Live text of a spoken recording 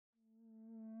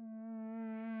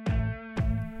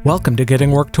Welcome to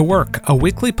Getting Work to Work, a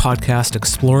weekly podcast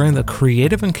exploring the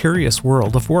creative and curious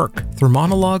world of work through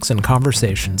monologues and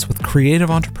conversations with creative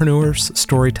entrepreneurs,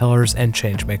 storytellers, and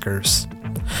changemakers.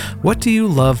 What do you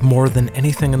love more than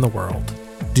anything in the world?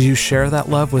 Do you share that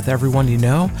love with everyone you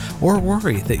know, or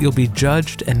worry that you'll be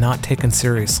judged and not taken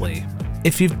seriously?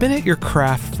 If you've been at your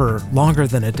craft for longer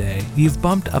than a day, you've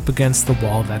bumped up against the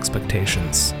wall of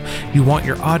expectations. You want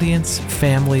your audience,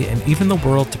 family, and even the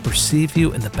world to perceive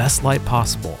you in the best light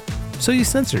possible, so you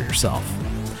censor yourself.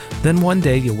 Then one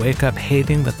day you wake up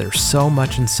hating that there's so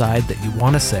much inside that you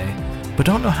want to say, but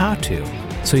don't know how to,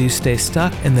 so you stay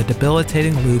stuck in the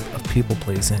debilitating loop of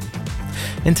people-pleasing.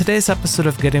 In today's episode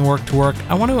of Getting Work to Work,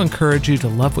 I want to encourage you to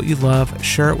love what you love,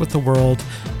 share it with the world,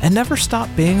 and never stop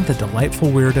being the delightful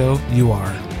weirdo you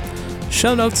are.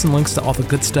 Show notes and links to all the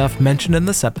good stuff mentioned in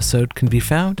this episode can be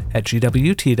found at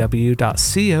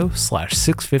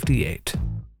gwtw.co/658.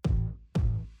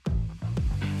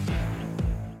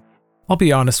 I'll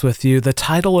be honest with you, the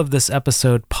title of this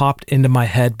episode popped into my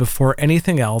head before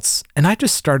anything else, and I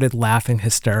just started laughing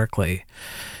hysterically.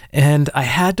 And I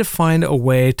had to find a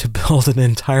way to build an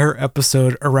entire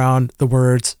episode around the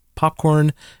words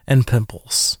popcorn and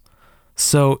pimples.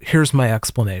 So here's my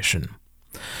explanation.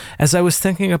 As I was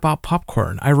thinking about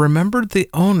popcorn, I remembered the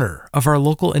owner of our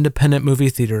local independent movie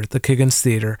theater, the Kiggins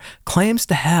Theater, claims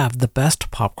to have the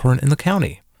best popcorn in the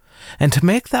county. And to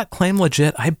make that claim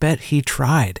legit, I bet he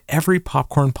tried every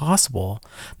popcorn possible,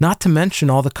 not to mention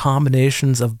all the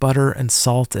combinations of butter and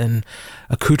salt and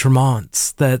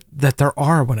accoutrements that there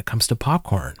are when it comes to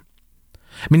popcorn.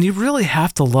 I mean, you really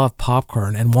have to love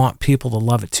popcorn and want people to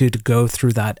love it too to go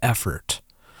through that effort.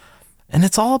 And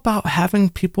it's all about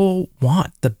having people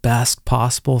want the best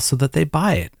possible so that they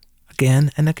buy it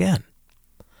again and again.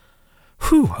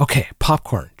 Whew, okay,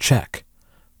 popcorn, check.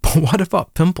 But what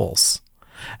about pimples?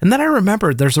 And then I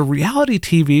remembered there's a reality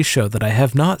TV show that I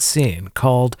have not seen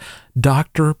called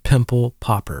Dr. Pimple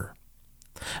Popper.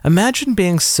 Imagine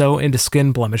being so into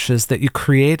skin blemishes that you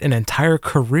create an entire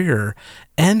career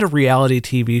and a reality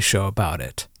TV show about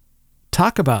it.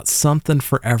 Talk about something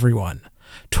for everyone.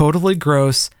 Totally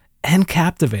gross and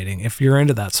captivating if you're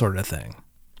into that sort of thing.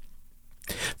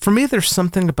 For me, there's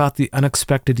something about the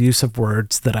unexpected use of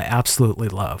words that I absolutely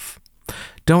love.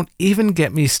 Don't even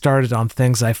get me started on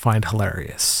things I find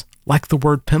hilarious, like the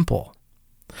word pimple.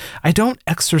 I don't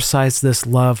exercise this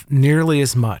love nearly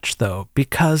as much, though,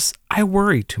 because I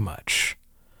worry too much.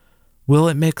 Will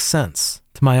it make sense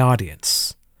to my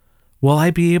audience? Will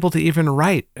I be able to even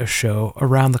write a show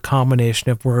around the combination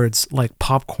of words like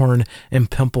popcorn and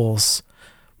pimples?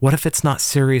 What if it's not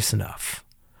serious enough?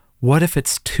 What if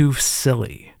it's too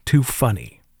silly, too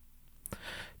funny?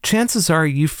 Chances are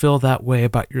you feel that way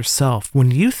about yourself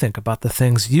when you think about the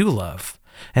things you love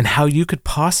and how you could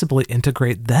possibly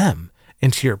integrate them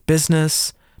into your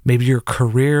business, maybe your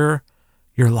career,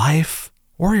 your life,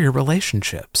 or your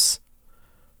relationships.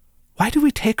 Why do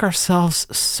we take ourselves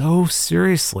so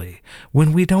seriously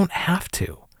when we don't have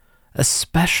to,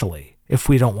 especially if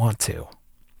we don't want to?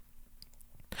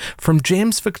 From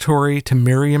James Victori to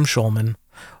Miriam Schulman,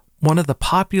 one of the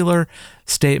popular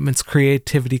statements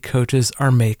creativity coaches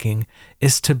are making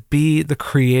is to be the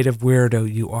creative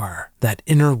weirdo you are, that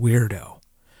inner weirdo.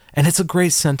 And it's a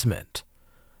great sentiment,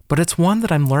 but it's one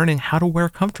that I'm learning how to wear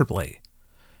comfortably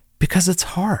because it's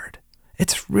hard.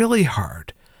 It's really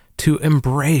hard to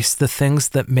embrace the things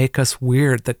that make us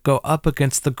weird, that go up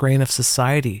against the grain of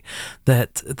society,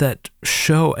 that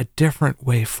show a different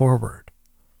way forward.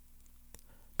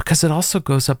 Because it also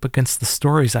goes up against the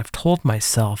stories I've told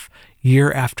myself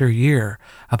year after year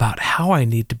about how I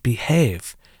need to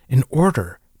behave in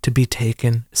order to be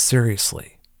taken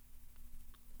seriously.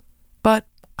 But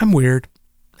I'm weird,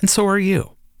 and so are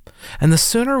you. And the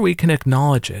sooner we can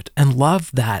acknowledge it and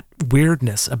love that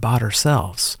weirdness about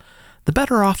ourselves, the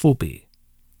better off we'll be.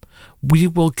 We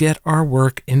will get our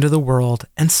work into the world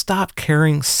and stop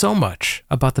caring so much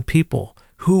about the people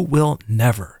who will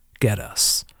never get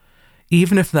us,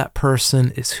 even if that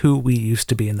person is who we used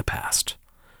to be in the past.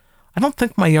 I don't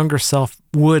think my younger self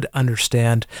would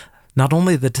understand not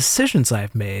only the decisions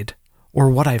I've made or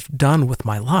what I've done with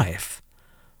my life,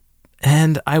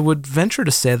 and I would venture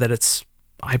to say that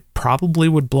I probably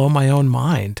would blow my own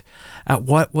mind at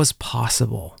what was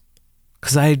possible,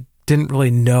 because I didn't really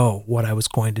know what I was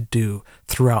going to do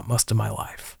throughout most of my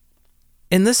life.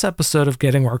 In this episode of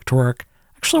Getting Work to Work,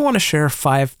 I actually want to share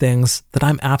 5 things that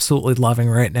I'm absolutely loving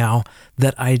right now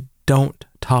that I don't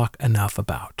talk enough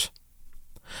about.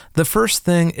 The first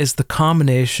thing is the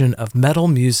combination of metal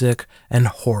music and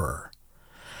horror.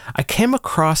 I came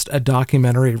across a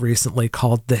documentary recently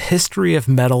called The History of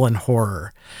Metal and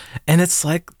Horror, and it's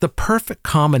like the perfect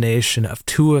combination of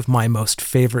two of my most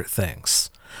favorite things.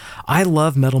 I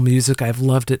love metal music. I've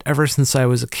loved it ever since I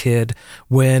was a kid,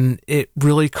 when it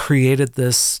really created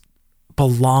this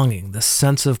belonging, this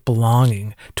sense of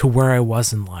belonging to where I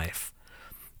was in life.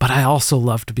 But I also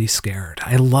love to be scared.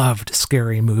 I loved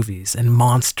scary movies and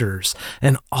monsters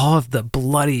and all of the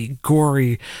bloody,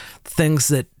 gory things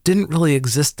that didn't really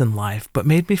exist in life, but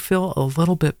made me feel a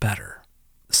little bit better.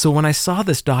 So when I saw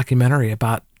this documentary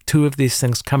about two of these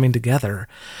things coming together,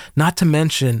 not to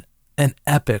mention an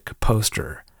epic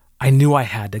poster, I knew I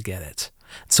had to get it.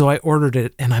 So I ordered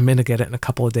it, and I'm going to get it in a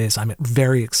couple of days. I'm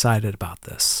very excited about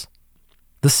this.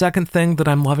 The second thing that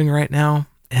I'm loving right now,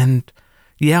 and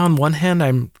yeah, on one hand,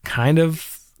 I'm kind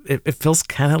of, it feels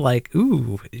kind of like,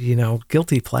 ooh,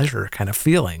 guilty pleasure kind of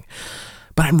feeling.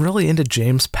 But I'm really into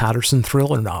James Patterson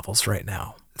thriller novels right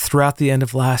now. Throughout the end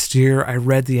of last year, I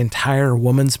read the entire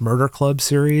Woman's Murder Club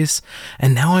series,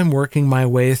 and now I'm working my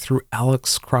way through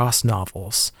Alex Cross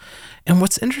novels. And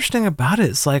what's interesting about it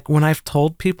is, like, when I've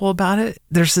told people about it,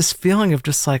 there's this feeling of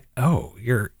just like, oh,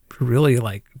 you're really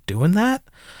like doing that?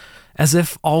 As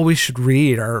if all we should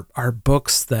read are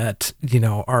books that,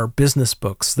 are business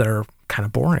books that are kind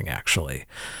of boring, actually.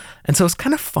 And so it's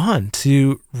kind of fun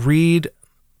to read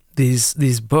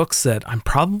these books that I'm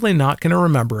probably not going to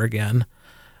remember again.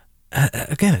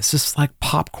 Again, it's just like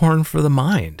popcorn for the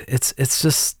mind. It's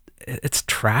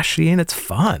trashy and it's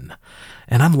fun.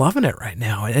 And I'm loving it right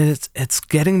now. And it's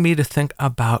getting me to think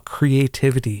about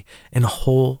creativity in a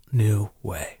whole new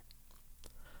way.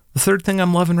 The third thing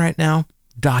I'm loving right now,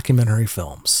 documentary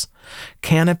films.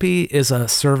 Canopy is a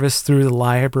service through the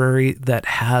library that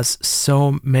has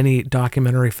so many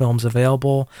documentary films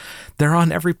available. They're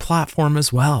on every platform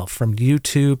as well, from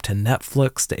YouTube to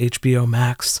Netflix to HBO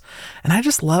Max. And I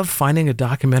just love finding a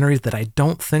documentary that I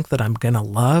don't think that I'm going to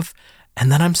love,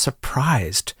 and then I'm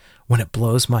surprised when it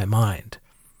blows my mind.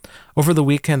 Over the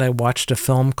weekend, I watched a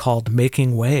film called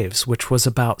Making Waves, which was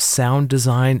about sound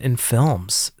design in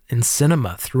films, in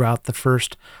cinema throughout the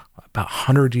first about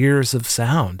 100 years of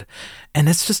sound. And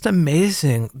it's just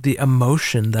amazing the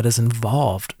emotion that is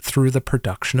involved through the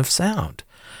production of sound.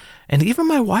 And even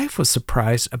my wife was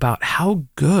surprised about how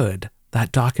good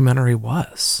that documentary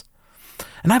was.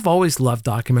 And I've always loved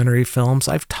documentary films.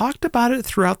 I've talked about it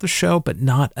throughout the show, but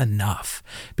not enough.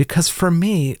 Because for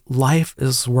me, life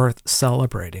is worth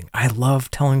celebrating. I love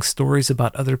telling stories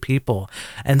about other people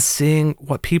and seeing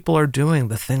what people are doing,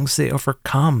 the things they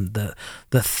overcome, the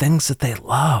things that they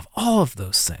love, all of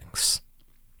those things.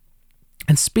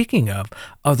 And speaking of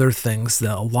other things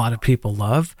that a lot of people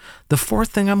love, the fourth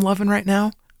thing I'm loving right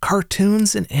now,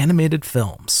 cartoons and animated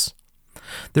films.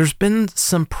 There's been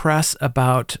some press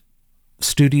about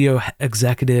studio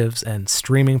executives and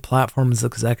streaming platforms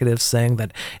executives saying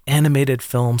that animated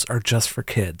films are just for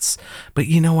kids. But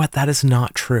you know what? That is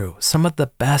not true. Some of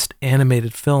the best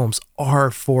animated films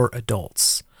are for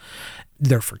adults.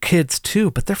 They're for kids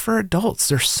too, but they're for adults.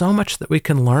 There's so much that we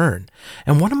can learn.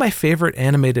 And one of my favorite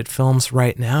animated films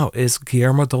right now is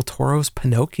Guillermo del Toro's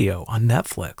Pinocchio on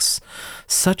Netflix.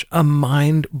 Such a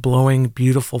mind-blowing,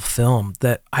 beautiful film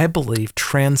that I believe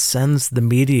transcends the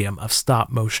medium of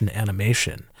stop-motion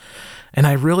animation. And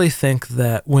I really think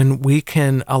that when we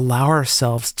can allow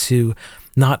ourselves to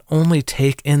not only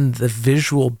take in the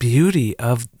visual beauty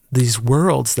of these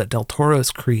worlds that Del Toro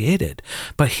has created,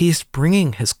 but he's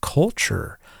bringing his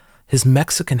culture, his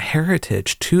Mexican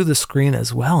heritage to the screen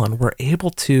as well. And we're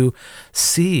able to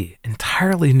see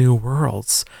entirely new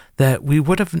worlds that we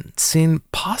would have seen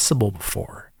possible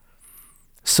before.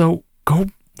 So go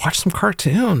watch some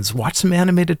cartoons, watch some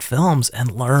animated films,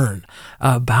 and learn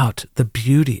about the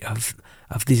beauty of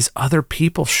these other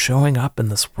people showing up in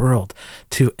this world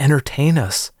to entertain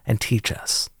us and teach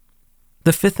us.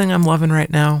 The fifth thing I'm loving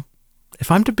right now, if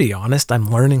I'm to be honest,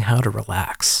 I'm learning how to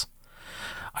relax.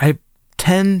 I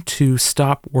tend to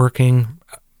stop working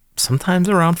sometimes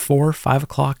around 4 or 5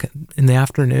 o'clock in the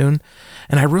afternoon,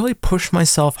 and I really push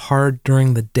myself hard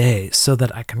during the day so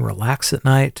that I can relax at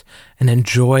night and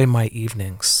enjoy my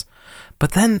evenings.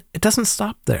 But then it doesn't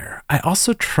stop there. I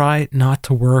also try not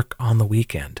to work on the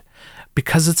weekend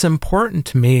because it's important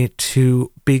to me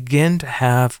to begin to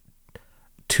have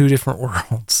two different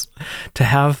worlds, to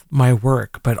have my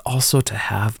work, but also to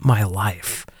have my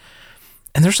life.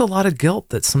 And there's a lot of guilt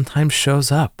that sometimes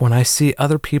shows up when I see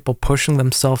other people pushing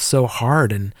themselves so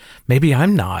hard, and maybe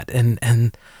I'm not. And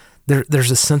there's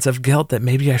a sense of guilt that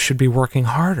maybe I should be working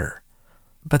harder.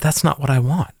 But that's not what I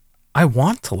want. I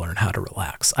want to learn how to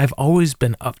relax. I've always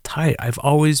been uptight. I've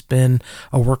always been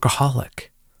a workaholic.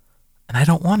 And I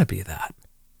don't want to be that.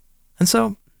 And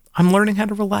so I'm learning how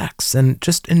to relax and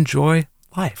just enjoy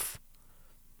life.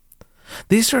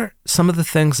 These are some of the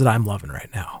things that I'm loving right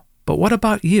now. But what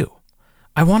about you?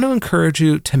 I want to encourage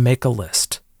you to make a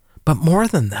list. But more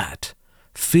than that,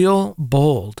 feel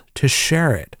bold to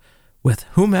share it with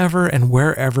whomever and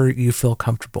wherever you feel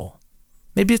comfortable.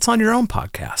 Maybe it's on your own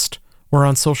podcast, or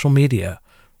on social media,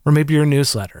 or maybe your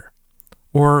newsletter,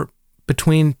 or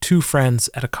between two friends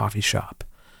at a coffee shop.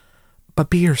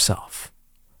 But be yourself.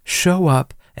 Show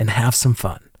up and have some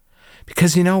fun.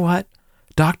 Because you know what?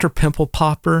 Dr. Pimple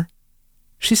Popper,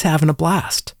 she's having a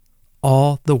blast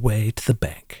all the way to the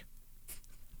bank.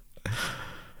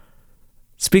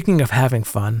 Speaking of having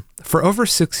fun, for over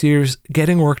 6 years,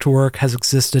 Getting Work to Work has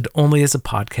existed only as a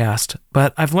podcast,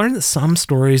 but I've learned that some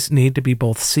stories need to be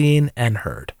both seen and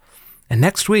heard. And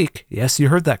next week, yes, you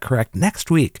heard that correct, next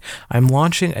week, I'm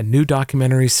launching a new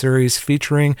documentary series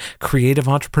featuring creative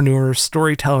entrepreneurs,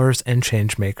 storytellers, and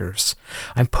changemakers.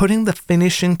 I'm putting the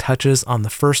finishing touches on the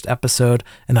first episode,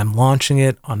 and I'm launching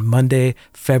it on Monday,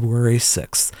 February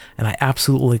 6th, and I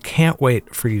absolutely can't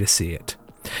wait for you to see it.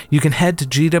 You can head to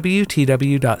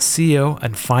gwtw.co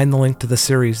and find the link to the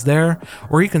series there,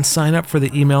 or you can sign up for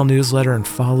the email newsletter and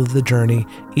follow the journey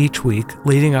each week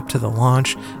leading up to the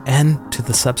launch and to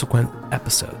the subsequent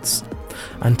episodes.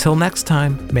 Until next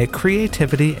time, may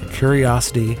creativity and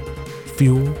curiosity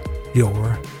fuel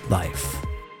your life.